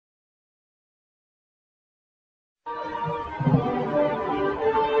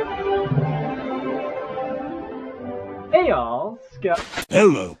Hey y'all,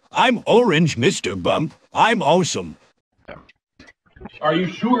 Hello, I'm Orange Mr. Bump. I'm awesome. Are you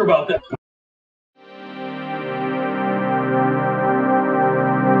sure about that?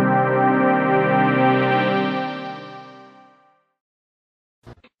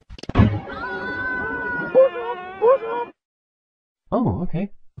 Oh, okay.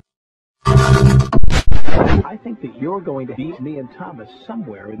 I think that you're going to beat me and Thomas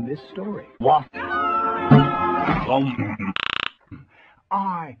somewhere in this story. What?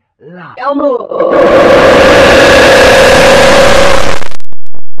 I love Elmo!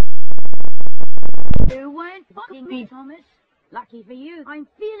 You weren't fucking me, Thomas. Lucky for you, I'm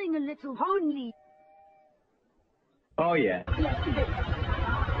feeling a little lonely. Oh yeah.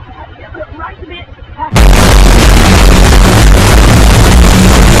 Right a bit.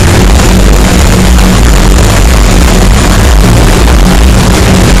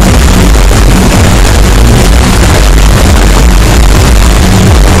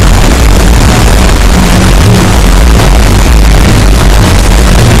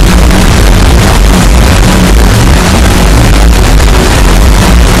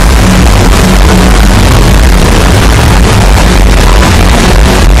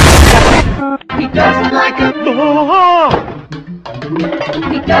 Doesn't like him.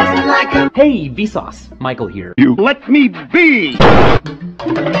 He doesn't like him. Hey, Vsauce. Michael here. You let me be!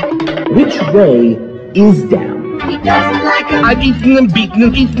 Which way is down? He doesn't like him. I've eaten and beaten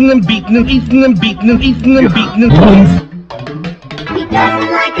and eaten and beaten and eaten and beaten and eaten and beaten and He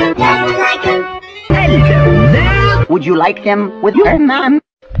doesn't like him. Doesn't like him. Hello there! Would you like them with your mom?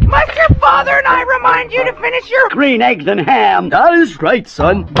 Must your father and I remind you to finish your Green eggs and ham. That is right,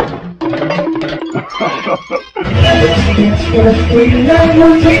 son.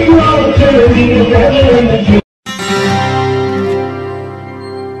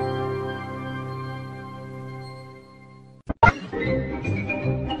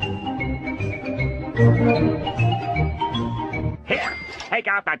 Here, take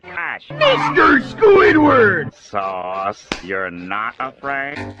out the cash. Mr. Squidward! Sauce, you're not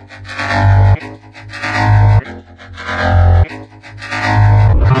afraid?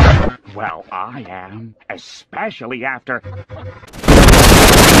 Well, I am, especially after...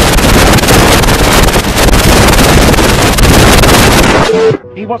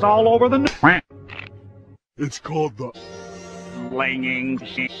 He was all over the... It's called the... Slinging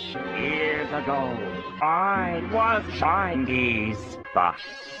shit years ago. I was Chinese. The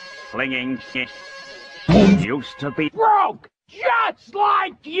slinging shit used to be broke, just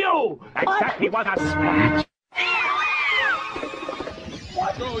like you. Except he was a splat.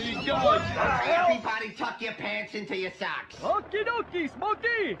 Everybody tuck your pants into your socks. Okie dokie,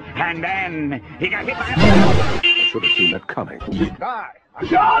 Smokey! And then he got hit by a... Should have seen that coming.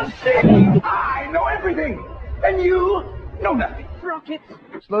 John C. I know everything, and you know nothing. Rocket!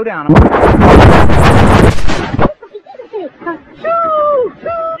 Slow down.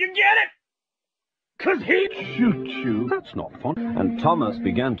 You get it? 'Cause he... Shoot you. That's not fun. And Thomas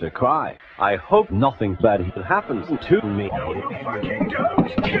began to cry. I hope nothing bad happens to me. Fucking don't.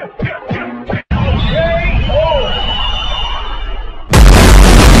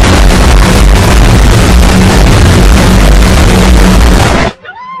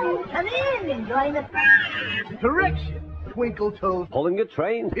 Come in and join the... Correction, Twinkle Toes. Pulling a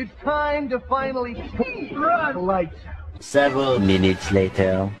train. It's time to finally run lights out. Several minutes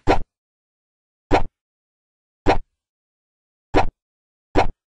later.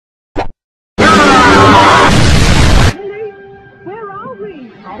 Where are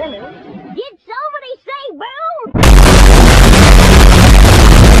we? I don't know. Did somebody say boo?